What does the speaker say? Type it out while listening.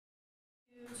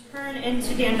Turn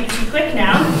into Dan Beachy Quick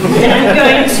now, and I'm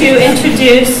going to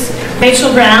introduce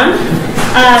Rachel Brown,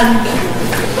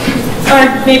 or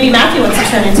maybe Matthew wants to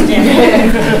turn into Dan.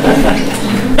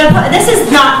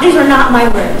 These are not my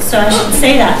words, so I should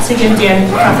say that to give Dan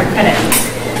proper credit.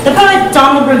 The poet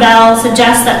Donald Ravel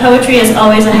suggests that poetry is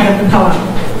always ahead of the poem.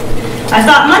 I've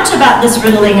thought much about this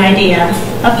riddling idea.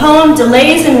 A poem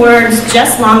delays in words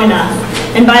just long enough,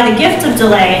 and by the gift of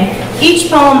delay,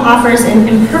 each poem offers an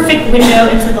imperfect window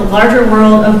into the larger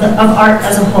world of art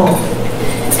as a whole.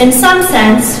 In some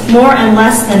sense, more and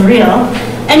less than real,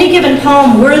 any given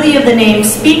poem worthy of the name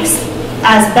speaks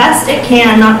as best it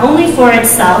can not only for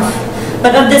itself,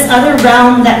 but of this other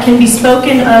realm that can be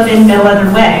spoken of in no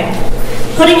other way,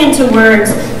 putting into words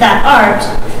that art,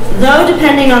 though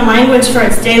depending on language for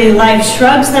its daily life,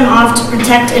 shrugs them off to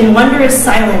protect in wondrous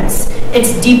silence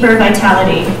its deeper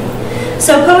vitality.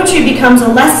 So poetry becomes a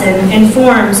lesson in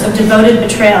forms of devoted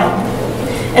betrayal.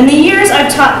 In the years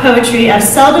I've taught poetry, I've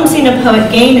seldom seen a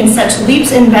poet gain in such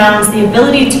leaps and bounds the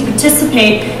ability to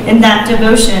participate in that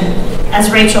devotion as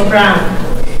Rachel Brown.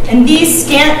 In these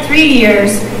scant 3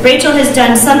 years, Rachel has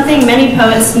done something many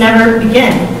poets never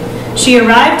begin. She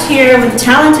arrived here with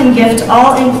talent and gift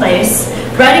all in place,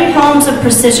 writing poems of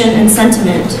precision and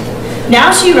sentiment.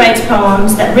 Now she writes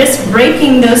poems that risk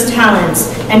breaking those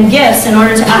talents and gifts in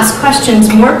order to ask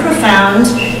questions more profound,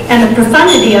 and the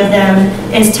profundity of them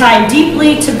is tied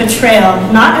deeply to betrayal,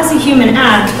 not as a human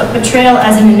act, but betrayal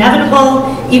as an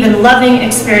inevitable, even loving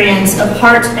experience of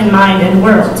heart and mind and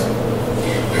world.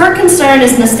 Her concern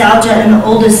is nostalgia in the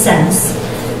oldest sense.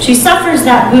 She suffers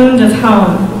that wound of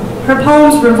home. Her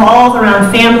poems revolve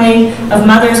around family, of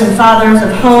mothers and fathers,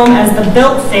 of home as the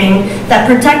built thing that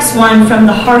protects one from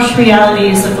the harsh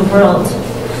realities of the world.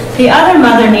 The other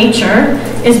Mother Nature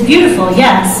is beautiful,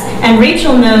 yes, and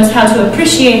Rachel knows how to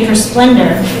appreciate her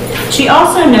splendor. She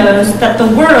also knows that the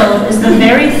world is the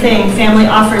very thing family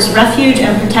offers refuge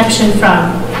and protection from.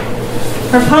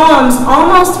 Her poems,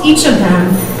 almost each of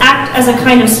them, act as a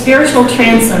kind of spiritual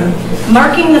transom,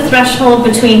 marking the threshold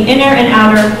between inner and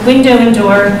outer, window and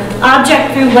door,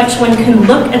 object through which one can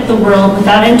look at the world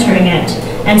without entering it,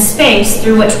 and space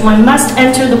through which one must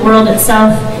enter the world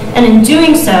itself, and in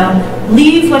doing so,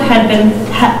 leave what had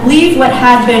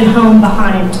been home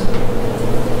behind.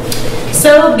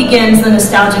 So begins the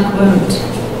nostalgic wound.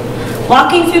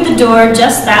 Walking through the door,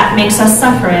 just that makes us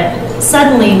suffer it.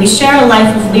 Suddenly, we share a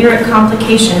life of lyric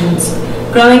complications.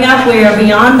 Growing up, we are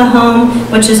beyond the home,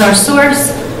 which is our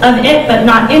source of it, but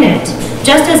not in it,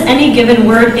 just as any given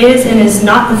word is and is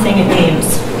not the thing it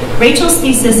names. Rachel's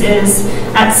thesis is,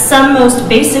 at some most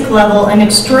basic level, an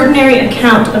extraordinary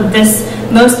account of this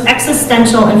most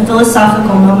existential and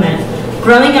philosophical moment.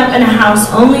 Growing up in a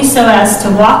house only so as to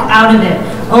walk out of it,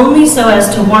 only so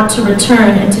as to want to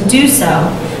return and to do so,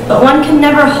 but one can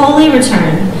never wholly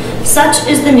return. Such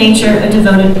is the nature of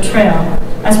devoted betrayal,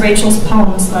 as Rachel's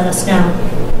poems let us know.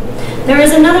 There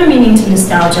is another meaning to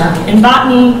nostalgia. In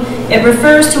botany, it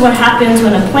refers to what happens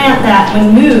when a plant that,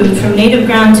 when moved from native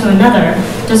ground to another,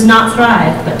 does not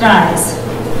thrive, but dies.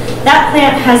 That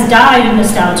plant has died in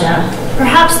nostalgia.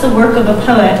 Perhaps the work of a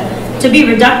poet, to be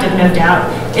reductive no doubt,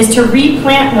 is to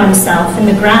replant oneself in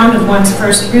the ground of one's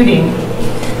first rooting.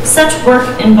 Such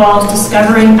work involves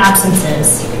discovering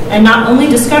absences, and not only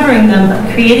discovering them,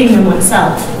 but creating them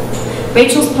oneself.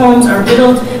 Rachel's poems are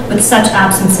riddled with such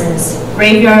absences,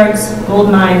 graveyards, gold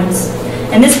mines,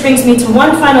 and this brings me to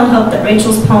one final hope that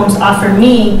Rachel's poems offer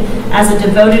me as a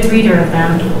devoted reader of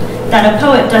them, that a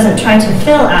poet doesn't try to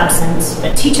fill absence,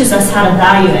 but teaches us how to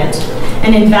value it,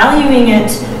 and in valuing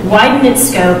it, widen its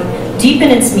scope,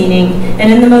 deepen its meaning,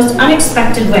 and in the most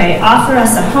unexpected way, offer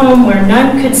us a home where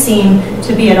none could seem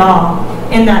to be at all,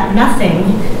 in that nothing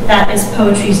that is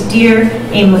poetry's dear,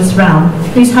 aimless realm.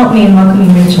 Please help me in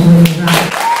welcoming Rachel Brown.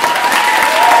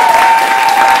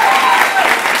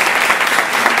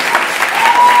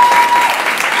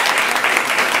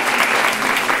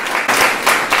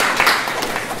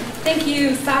 Thank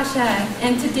you, Sasha,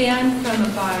 and to Dan from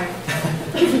afar.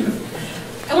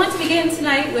 I want to begin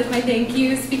tonight with my thank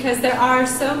yous because there are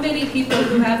so many people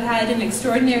who have had an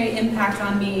extraordinary impact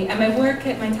on me and my work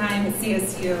at my time at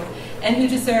CSU, and who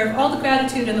deserve all the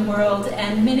gratitude in the world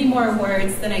and many more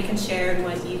words than I can share in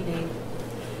one evening.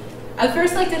 I'd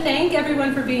first like to thank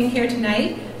everyone for being here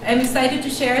tonight. I'm excited to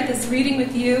share this reading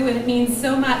with you, and it means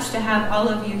so much to have all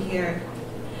of you here.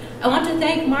 I want to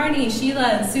thank Marnie, Sheila,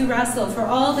 and Sue Russell for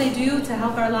all they do to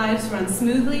help our lives run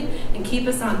smoothly and keep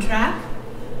us on track.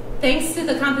 Thanks to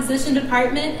the Composition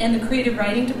Department and the Creative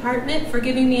Writing Department for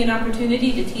giving me an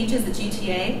opportunity to teach as a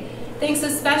GTA. Thanks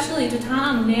especially to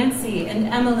Tom, Nancy, and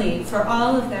Emily for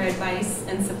all of their advice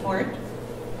and support.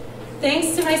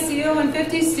 Thanks to my CO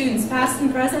 150 students, past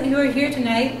and present, who are here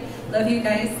tonight. Love you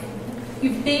guys.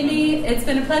 You've made me, it's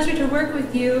been a pleasure to work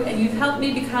with you, and you've helped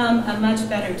me become a much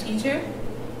better teacher.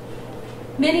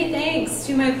 Many thanks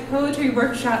to my poetry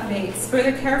workshop mates for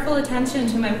their careful attention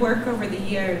to my work over the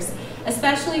years,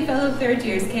 especially fellow third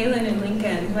years, Kaylin and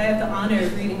Lincoln, who I have the honor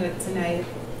of reading with tonight.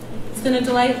 It's been a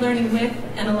delight learning with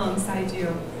and alongside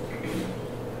you.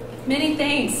 Many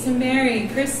thanks to Mary,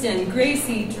 Kristen,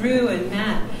 Gracie, Drew, and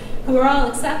Matt, who are all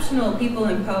exceptional people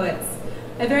and poets.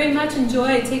 I very much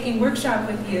enjoyed taking workshop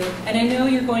with you, and I know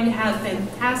you're going to have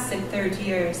fantastic third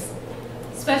years.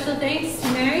 Special thanks to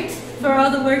Mary for all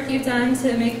the work you've done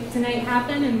to make tonight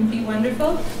happen and be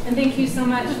wonderful, and thank you so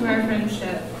much for our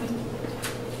friendship.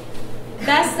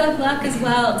 Best of luck as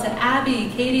well to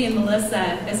Abby, Katie, and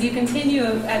Melissa as you continue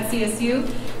at CSU,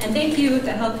 and thank you for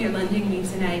the help you're lending me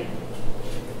tonight.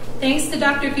 Thanks to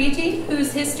Dr. Fiji,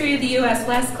 whose History of the U.S.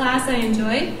 West class I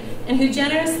enjoyed, and who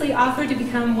generously offered to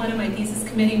become one of my thesis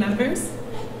committee members.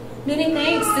 Many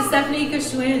thanks to Stephanie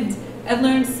Geschwind. I've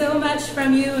learned so much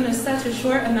from you in such a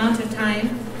short amount of time.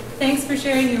 Thanks for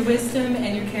sharing your wisdom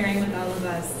and your caring with all of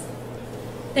us.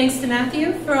 Thanks to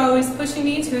Matthew for always pushing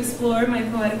me to explore my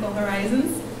poetical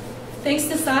horizons. Thanks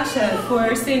to Sasha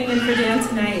for standing in for Dan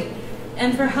tonight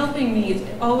and for helping me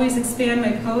to always expand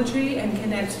my poetry and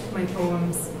connect my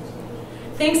poems.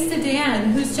 Thanks to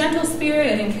Dan, whose gentle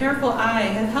spirit and careful eye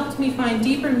have helped me find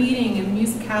deeper meaning and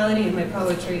musicality in my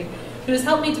poetry, who has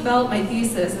helped me develop my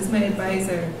thesis as my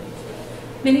advisor.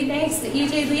 Many thanks to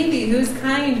E.J. Levy, who is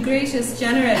kind, gracious,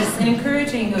 generous, and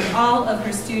encouraging of all of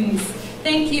her students.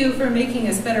 Thank you for making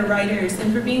us better writers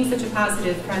and for being such a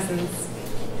positive presence.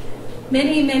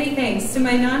 Many, many thanks to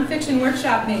my nonfiction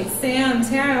workshop mates, Sam,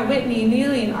 Tara, Whitney,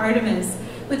 Neely, and Artemis,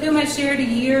 with whom I shared a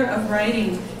year of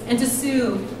writing, and to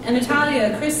Sue, and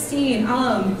Natalia, Christine,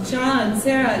 Alum, John,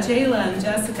 Sarah, Jayla, and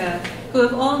Jessica, who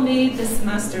have all made this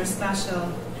semester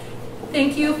special.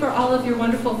 Thank you for all of your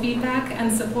wonderful feedback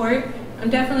and support. I'm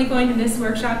definitely going to this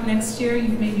workshop next year.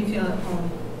 You've made me feel at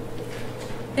home.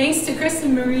 Thanks to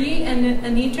Kristen Marie and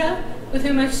Anitra, with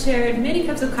whom I've shared many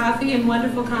cups of coffee and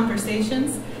wonderful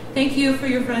conversations. Thank you for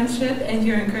your friendship and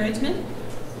your encouragement.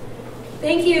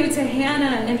 Thank you to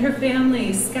Hannah and her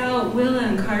family, Scout, Willa,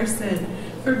 and Carson,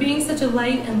 for being such a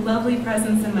light and lovely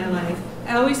presence in my life.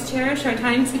 I always cherish our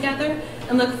time together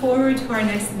and look forward to our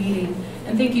next meeting.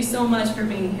 And thank you so much for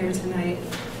being here tonight.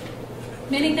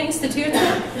 Many thanks to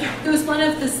Tirtha, who is one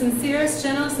of the sincerest,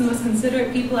 gentlest, and most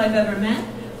considerate people I've ever met,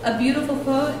 a beautiful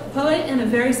poet and a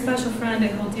very special friend I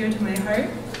hold dear to my heart.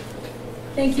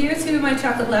 Thank you to my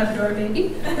chocolate Labrador baby,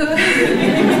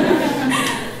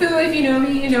 who, if you know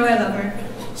me, you know I love her.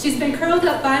 She's been curled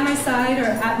up by my side or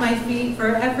at my feet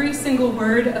for every single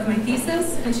word of my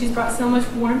thesis, and she's brought so much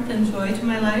warmth and joy to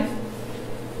my life.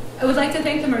 I would like to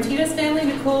thank the Martinez family,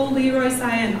 Nicole, Leroy,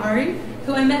 Saya, and Ari,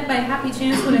 who I met by happy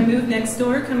chance when I moved next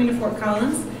door, coming to Fort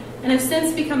Collins, and have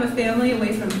since become a family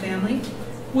away from family.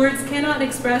 Words cannot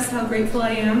express how grateful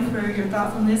I am for your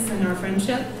thoughtfulness and our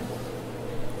friendship.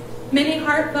 Many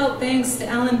heartfelt thanks to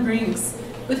Ellen Brinks,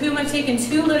 with whom I've taken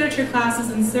 2 literature classes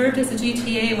and served as a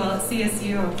GTA while at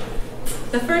CSU.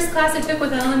 The first class I took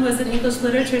with Ellen was an English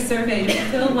literature survey to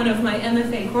fulfill one of my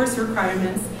MFA course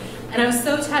requirements, and I was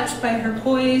so touched by her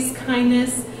poise,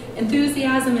 kindness,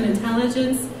 enthusiasm, and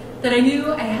intelligence that I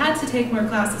knew I had to take more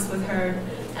classes with her,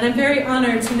 and I'm very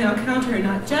honored to now count her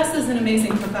not just as an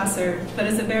amazing professor, but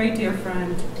as a very dear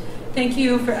friend. Thank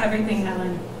you for everything,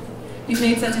 Ellen. You've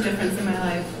made such a difference in my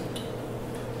life.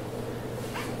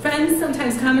 Friends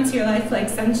sometimes come into your life like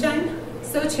sunshine,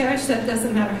 so cherished that it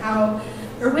doesn't matter how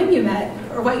or when you met,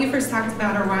 or what you first talked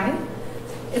about or why.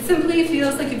 It simply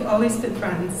feels like you've always been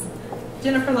friends.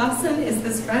 Jennifer Lawson is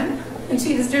this friend, and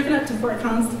she has driven up to Fort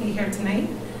Collins to be here tonight.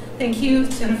 Thank you,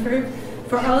 Jennifer,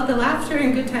 for all of the laughter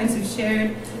and good times we've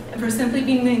shared, and for simply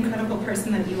being the incredible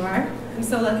person that you are. I'm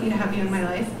so lucky to have you in my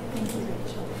life. Thank you,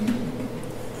 Rachel.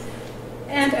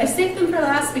 And I saved them for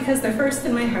last because they're first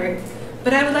in my heart.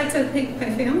 But I would like to thank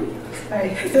my family.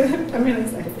 Sorry, I'm really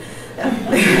excited.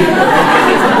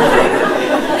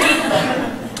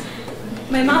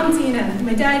 My mom, Dina,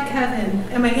 my dad, Kevin,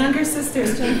 and my younger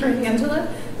sisters, Jennifer and Angela,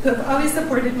 who have always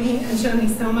supported me and shown me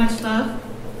so much love.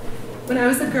 When I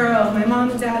was a girl, my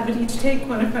mom and dad would each take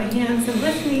one of my hands and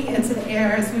lift me into the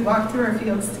air as we walked through our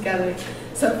fields together,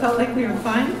 so it felt like we were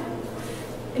fun.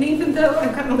 And even though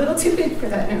I've gotten a little too big for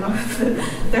that now,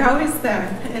 they're always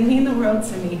there and mean the world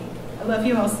to me. I love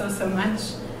you all so, so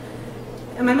much.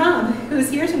 And my mom, who is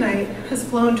here tonight, has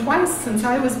flown twice since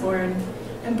I was born,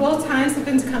 and both times have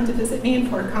been to come to visit me in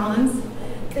Fort Collins.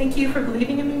 Thank you for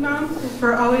believing in me, Mom,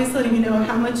 for always letting me know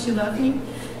how much you love me,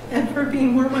 and for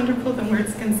being more wonderful than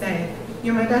words can say.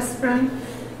 You're my best friend,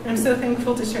 and I'm so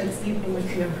thankful to share this evening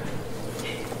with you.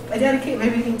 I dedicate my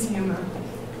reading to you, Mom.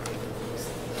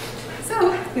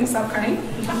 So, I'm going to stop crying.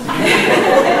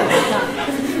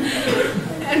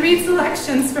 And read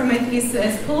selections from my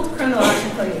thesis, pulled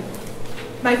chronologically.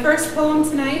 My first poem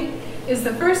tonight is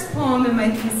the first poem in my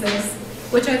thesis,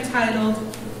 which I've titled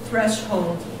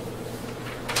Threshold.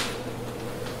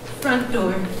 Front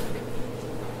door.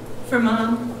 For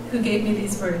Mom, who gave me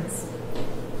these words.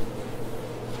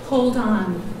 Hold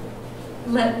on.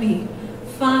 Let me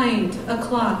find a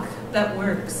clock that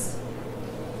works.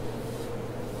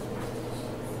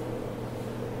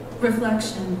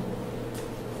 Reflection.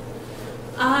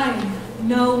 I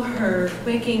know her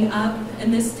waking up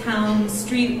in this town's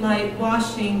street light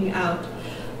washing out.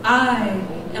 I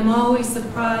am always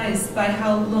surprised by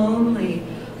how lonely.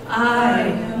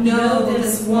 I know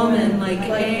this woman like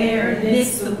air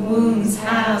knits the wounds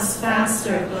halves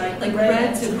faster, like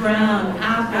red to brown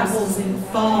apples in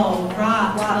fall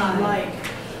rot like.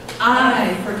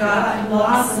 I forgot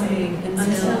blossoming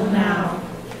until now.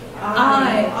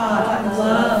 I ought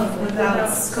love without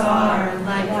scar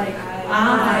like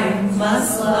I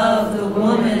must love the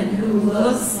woman who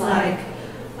looks like.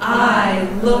 I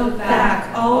look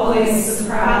back, always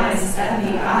surprised at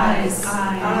the eyes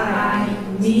I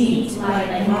meet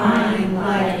like mine,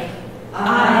 like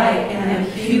I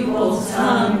am pupil,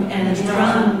 tongue, and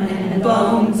drum and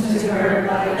bone to her,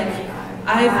 like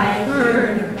I've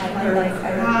heard her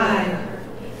cry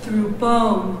through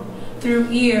bone, through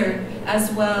ear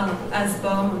as well as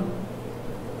bone.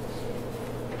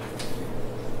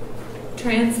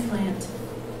 Transplant.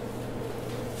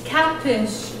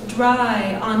 Catfish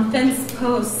dry on fence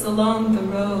posts along the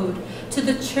road to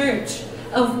the church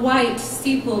of white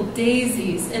steepled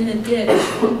daisies in the ditch,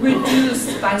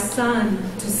 reduced by sun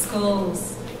to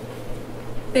skulls.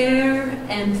 Bare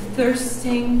and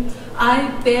thirsting, I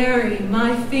bury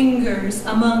my fingers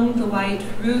among the white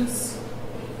roots.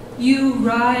 You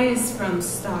rise from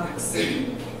stalks.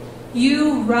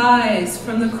 You rise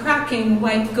from the cracking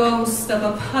white ghost of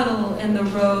a puddle in the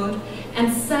road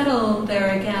and settle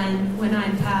there again when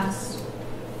I'm past,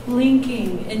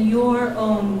 blinking in your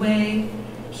own way,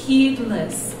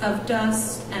 heedless of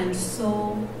dust and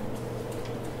soul.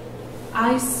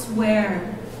 I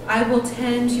swear I will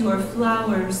tend your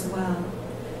flowers well,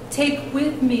 take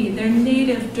with me their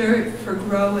native dirt for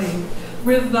growing,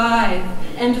 revive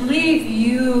and leave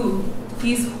you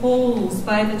these holes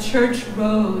by the church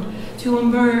road to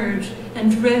emerge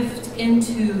and drift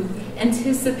into,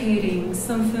 anticipating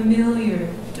some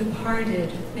familiar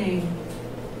departed thing.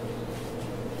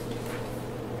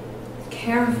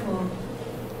 Careful.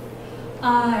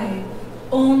 I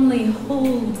only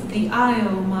hold the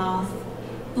Io moth,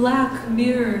 black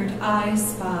mirrored eye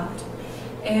spot,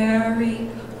 airy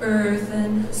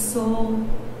earthen soul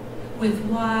with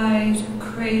wide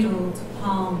cradled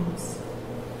palms.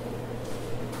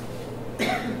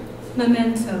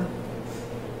 Memento.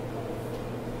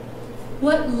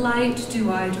 What light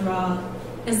do I draw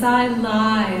as I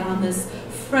lie on this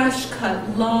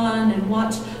fresh-cut lawn and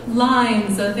watch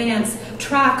lines of ants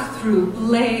track through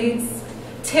blades,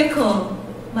 tickle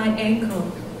my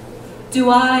ankle?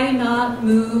 Do I not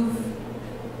move?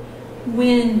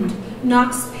 Wind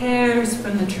knocks pears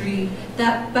from the tree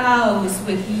that bows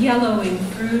with yellowing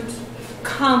fruit.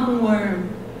 Come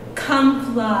worm,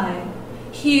 come fly.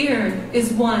 Here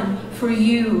is one for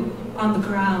you on the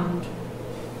ground.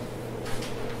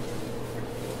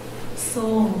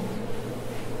 Soul.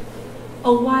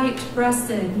 A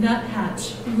white-breasted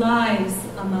nuthatch lies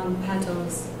among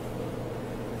petals.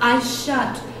 I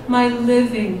shut my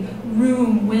living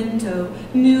room window,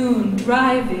 noon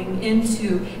driving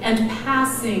into and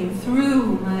passing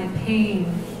through my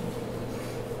pain.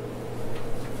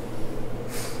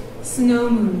 Snow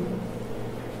moon.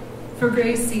 For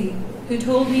Gracie, who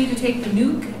told me to take the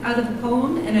nuke out of the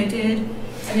poem, and I did,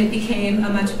 and it became a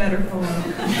much better poem.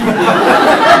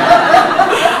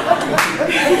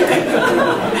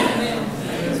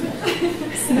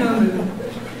 Snow moon.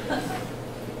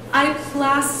 I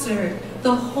plastered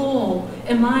the hole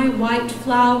in my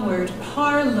white-flowered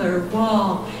parlor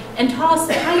wall and tossed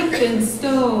pipe and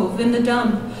stove in the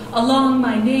dump along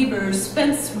my neighbor's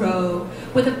fence row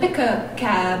with a pickup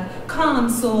cab,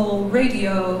 console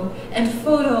radio, and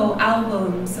photo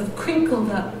albums of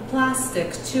crinkled-up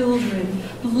plastic children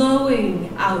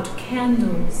blowing out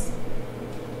candles.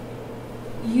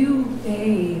 You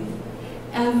bathe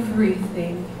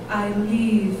everything I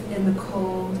leave in the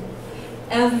cold,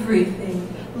 everything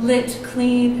lit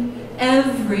clean,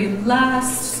 every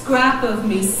last scrap of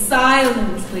me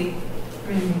silently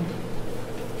brimming.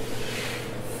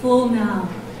 full now,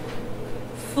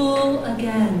 full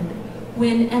again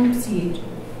when emptied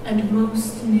and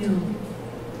most new.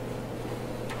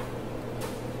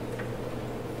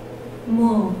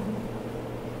 Mo,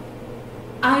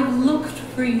 I've looked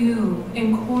for you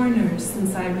in corners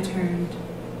since I returned.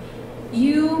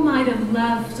 You might have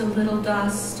left a little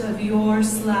dust of your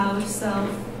slouched self,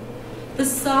 the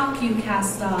sock you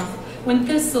cast off when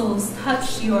thistles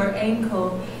touched your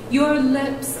ankle, your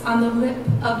lips on the lip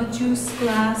of a juice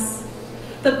glass,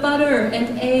 the butter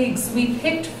and eggs we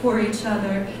picked for each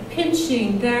other,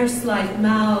 pinching their slight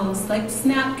mouths like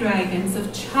snapdragons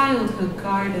of childhood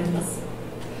gardens.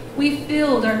 We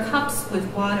filled our cups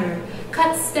with water,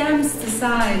 cut stems to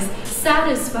size,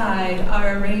 satisfied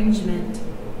our arrangement.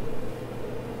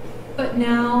 But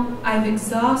now I've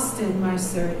exhausted my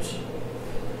search.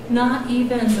 Not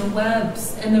even the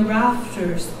webs and the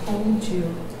rafters hold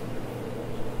you.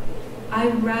 I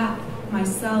wrap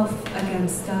myself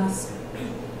against dusk.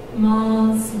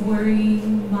 Moths worry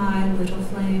my little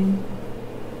flame.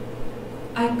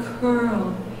 I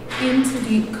curl into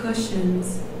deep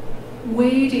cushions,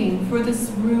 waiting for this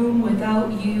room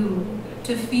without you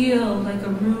to feel like a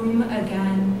room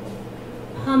again,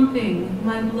 pumping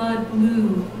my blood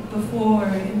blue before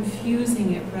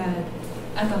infusing it red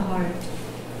at the heart.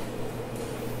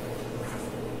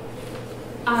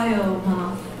 Io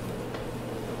moth.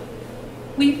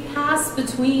 We pass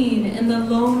between in the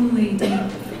lonely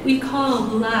deep we call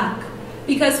black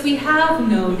because we have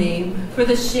no name for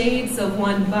the shades of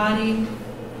one body.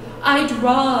 I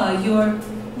draw your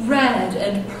red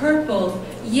and purple,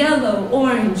 yellow,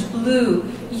 orange,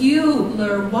 blue. You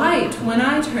lure white when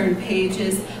I turn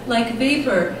pages, like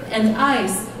vapor and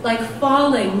ice, like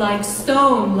falling, like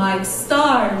stone, like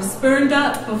stars burned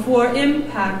up before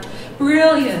impact,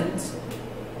 brilliant,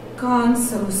 gone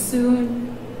so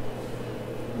soon.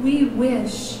 We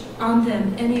wish on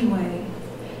them anyway,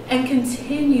 and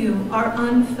continue our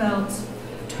unfelt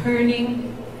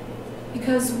turning,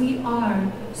 because we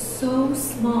are so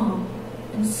small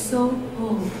and so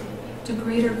pulled to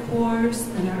greater cores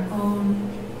than our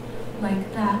own,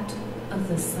 like that of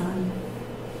the sun.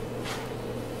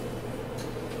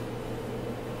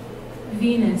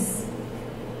 Venus,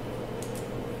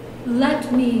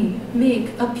 let me make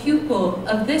a pupil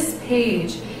of this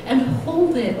page and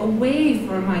hold it away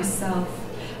for myself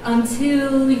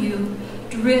until you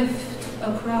drift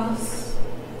across.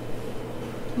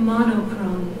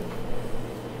 Monochrome.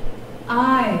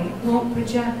 I won't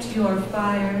project your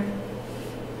fire.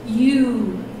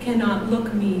 You cannot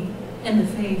look me in the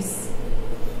face.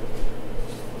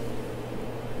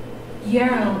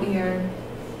 Yarrow ear.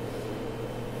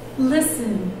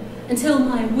 Listen until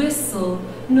my whistle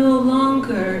no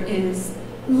longer is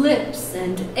lips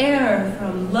and air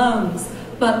from lungs,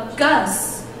 but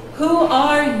Gus, who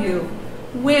are you?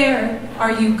 Where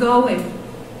are you going?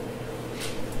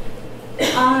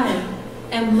 I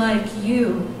am like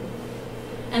you,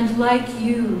 and like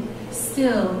you,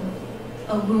 still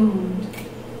a wound.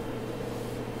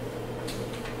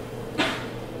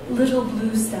 Little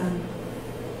blue stem,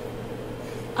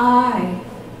 I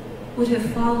would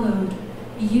have followed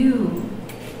you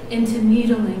into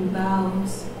needling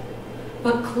boughs,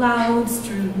 but clouds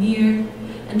drew near,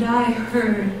 and I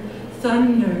heard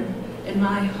thunder in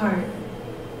my heart.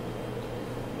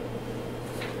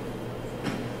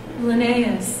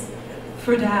 Linnaeus,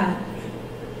 for Dad.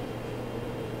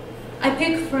 I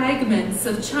pick fragments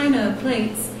of china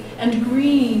plates and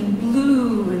green,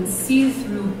 blue, and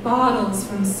see-through bottles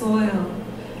from soil.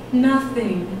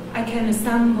 Nothing I can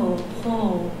assemble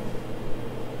whole.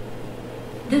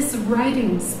 This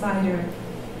writing spider,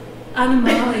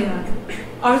 Animalia,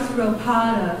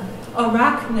 Arthropoda,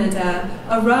 Arachnida,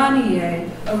 Araniae,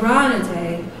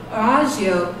 Aranidae,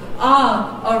 Aragio,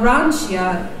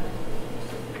 Arantia,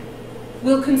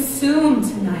 will consume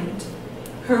tonight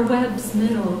her web's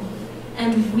middle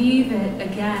and weave it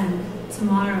again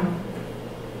tomorrow.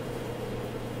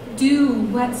 Dew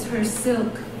wets her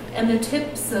silk and the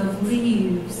tips of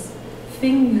leaves,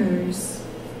 fingers.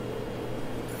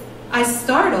 I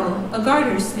startle a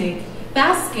garter snake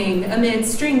basking amid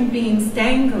string beans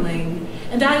dangling,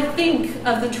 and I think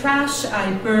of the trash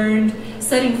I burned,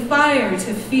 setting fire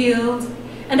to field,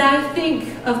 and I think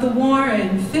of the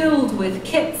warren filled with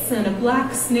kits and a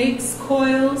black snake's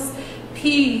coils,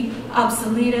 P.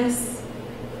 obsoletus.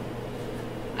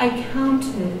 I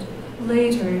counted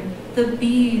later the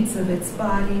beads of its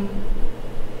body.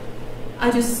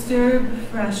 I disturb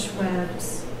fresh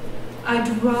webs. I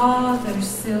draw their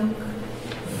silk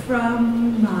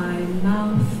from my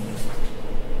mouth.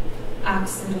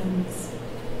 Accidents.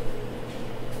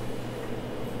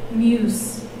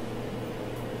 Muse.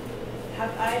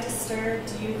 have I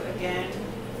disturbed you again?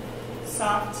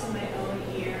 Soft to my own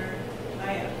ear,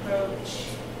 I approach.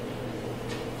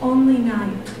 Only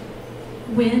night,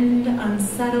 wind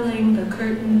unsettling the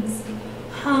curtains,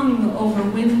 hung over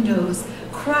windows,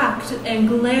 cracked and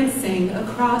glancing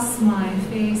across my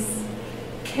face,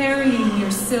 carrying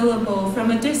your syllable from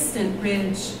a distant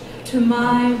ridge to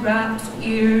my rapt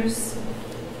ears.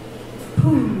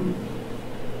 Who?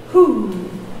 Who?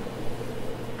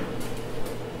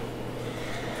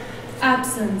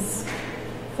 Absence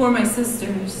for my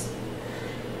sisters.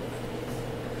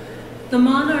 The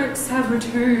monarchs have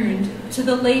returned to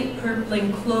the late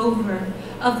purpling clover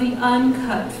of the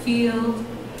uncut field,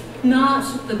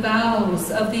 not the boughs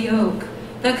of the oak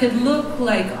that could look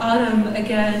like autumn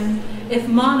again if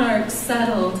monarchs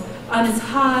settled on its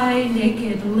high,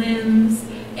 naked limbs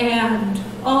and,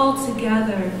 all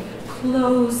together,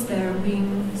 closed their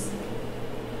wings.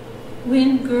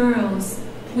 When girls,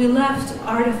 we left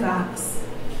artifacts.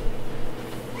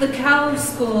 The cow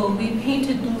skull we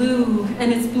painted blue,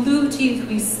 and its blue teeth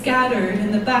we scattered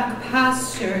in the back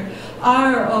pasture,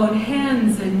 our own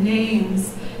hands and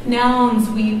names, nouns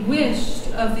we wished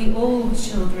of the old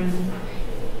children.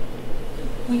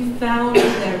 We found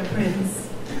their prints.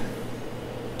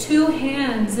 2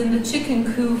 hands in the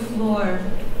chicken coop floor,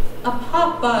 a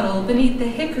pop bottle beneath the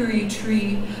hickory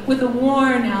tree with a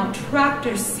worn-out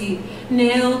tractor seat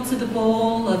nailed to the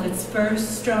bowl of its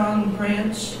first strong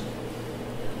branch.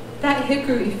 That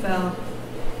hickory fell.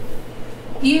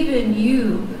 Even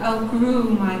you outgrew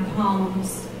my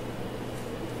palms.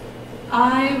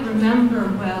 I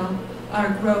remember well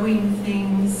our growing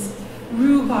things,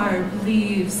 rhubarb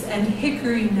leaves and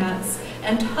hickory nuts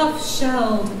and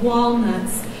tough-shelled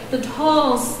walnuts, the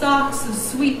tall stalks of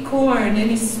sweet corn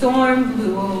any storm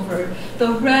blew over,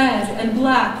 the red and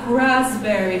black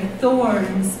raspberry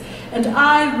thorns. And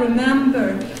I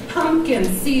remember pumpkin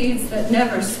seeds that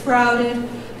never sprouted,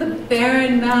 the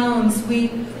barren mounds we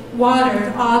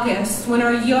watered August when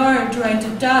our yard dried to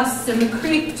dust and the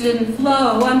creek didn't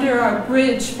flow under our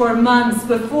bridge for months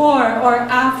before or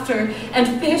after,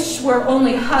 and fish were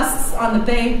only husks on the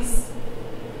banks.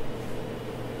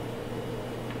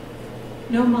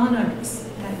 No monarchs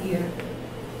that year.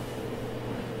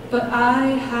 But I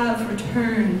have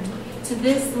returned to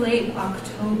this late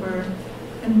October,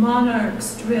 and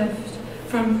monarchs drift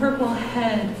from purple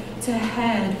head to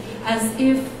head as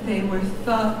if they were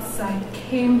thoughts I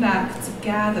came back to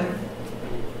gather.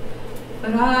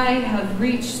 But I have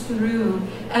reached through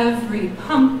every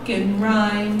pumpkin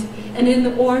rind, and in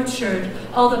the orchard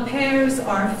all the pears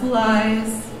are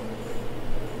flies.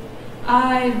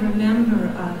 I remember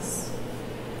us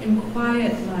in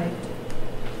quiet light,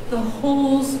 the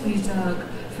holes we dug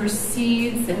for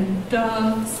seeds and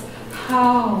dogs,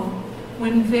 how,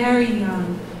 when very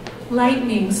young,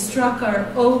 lightning struck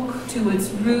our oak to its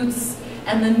roots,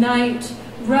 and the night,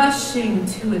 rushing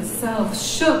to itself,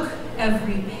 shook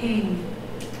every pane.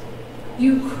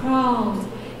 You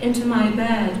crawled into my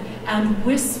bed and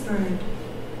whispered,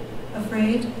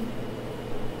 afraid?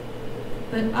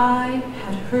 But I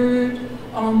had heard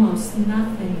almost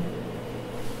nothing.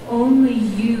 Only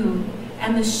you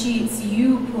and the sheets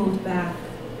you pulled back.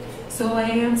 So I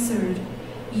answered,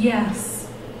 yes,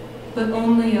 but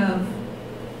only of.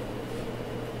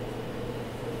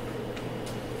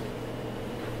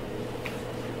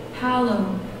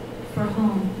 Hallow for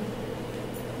home.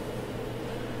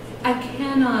 I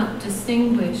cannot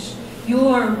distinguish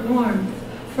your warmth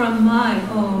from my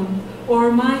own,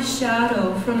 or my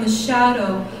shadow from the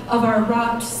shadow of our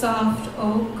rot soft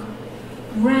oak.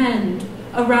 Rend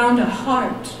around a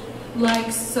heart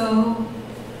like so.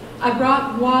 I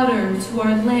brought water to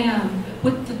our lamb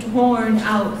with the torn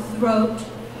out throat.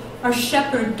 Our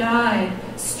shepherd died,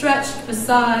 stretched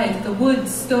beside the wood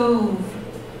stove.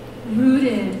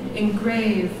 Rooted in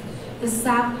grave, the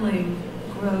sapling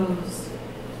grows.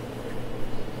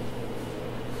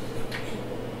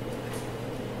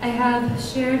 I have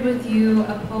shared with you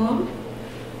a poem.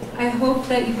 I hope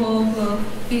that you all will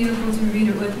be able to read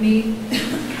it with me.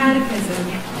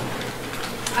 Catechism.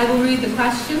 I will read the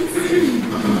questions,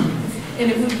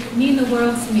 and it would mean the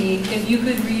world to me if you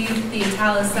could read the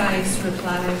italicized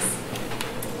replies.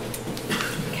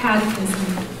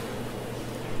 Catechism.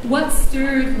 What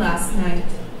stirred last night?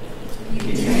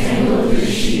 You tangled your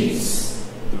sheets,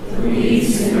 the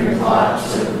weeds in your plot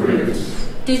took root.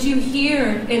 Did you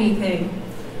hear anything?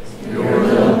 Your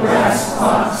little brass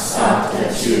clock stopped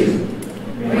at 2.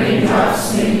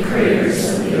 Raindrops made craters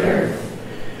of the earth.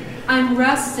 I'm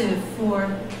restive for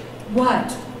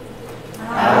what?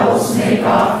 Owls make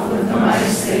off with the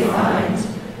mice they find.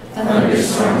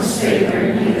 Thunderstorms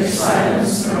favor neither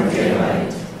silence nor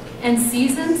daylight. And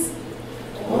seasons?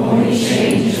 Only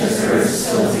change as earth's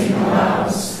tilting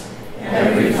allows.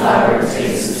 Every flower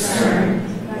takes its turn,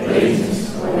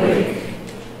 latent, awake.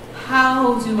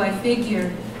 How do I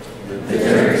figure? The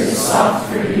dirt is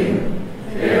soft for you,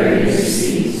 buried your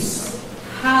seeds.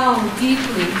 How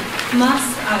deeply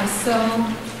must I sow?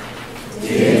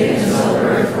 Dig until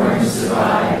earthworms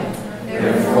divide.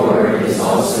 Their forward is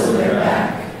also their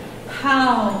back.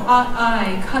 How ought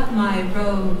I cut my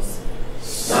rose?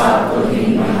 Stop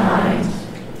looking behind.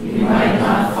 You might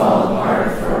not fall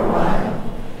apart for a while.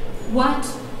 What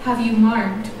have you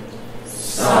marked?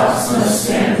 Stalks must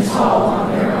stand tall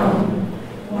on their own.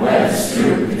 Webs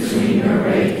droop between your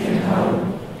rake and hoe.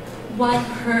 What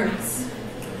hurts?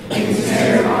 You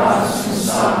tear pods from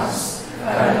stalks,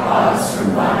 cut pods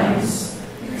from vines.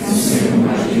 Consume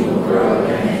what you will grow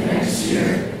again next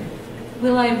year.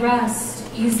 Will I rest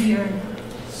easier?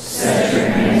 Set your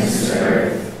hands to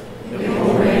earth. It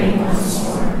will rain once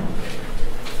more.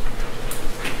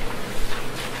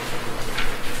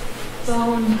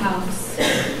 Bone house.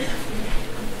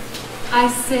 I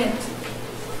sit,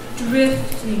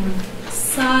 drifting,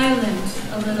 silent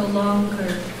a little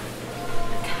longer,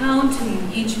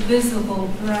 counting each visible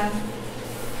breath.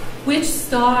 Which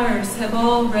stars have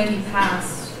already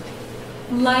passed?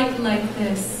 Light like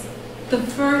this, the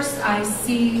first I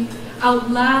see,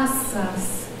 outlasts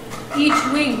us, each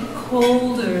wink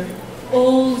colder,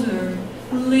 older,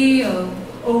 Leo,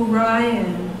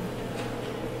 Orion.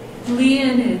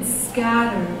 Leonids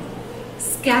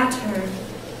scattered,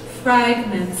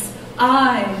 fragments,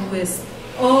 I wisp,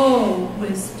 oh,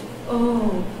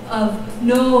 of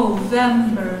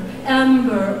November,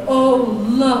 ember, oh,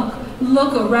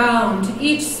 look around,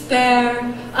 each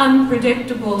spare,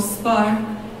 unpredictable spark.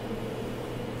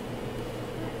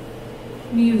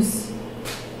 Muse.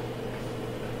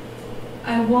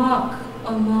 I walk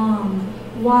along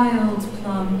wild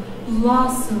plum,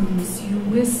 blossoms you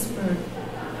whisper,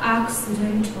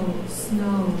 accidental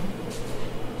snow.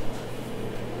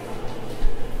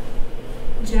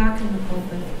 Jack in the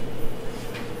pulpit.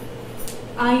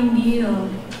 I kneel,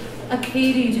 a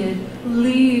katydid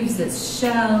leaves its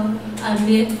shell, a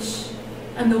niche,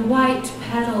 and the white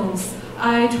petals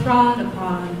I trod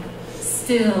upon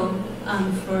still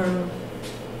unfurl.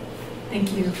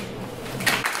 Thank you.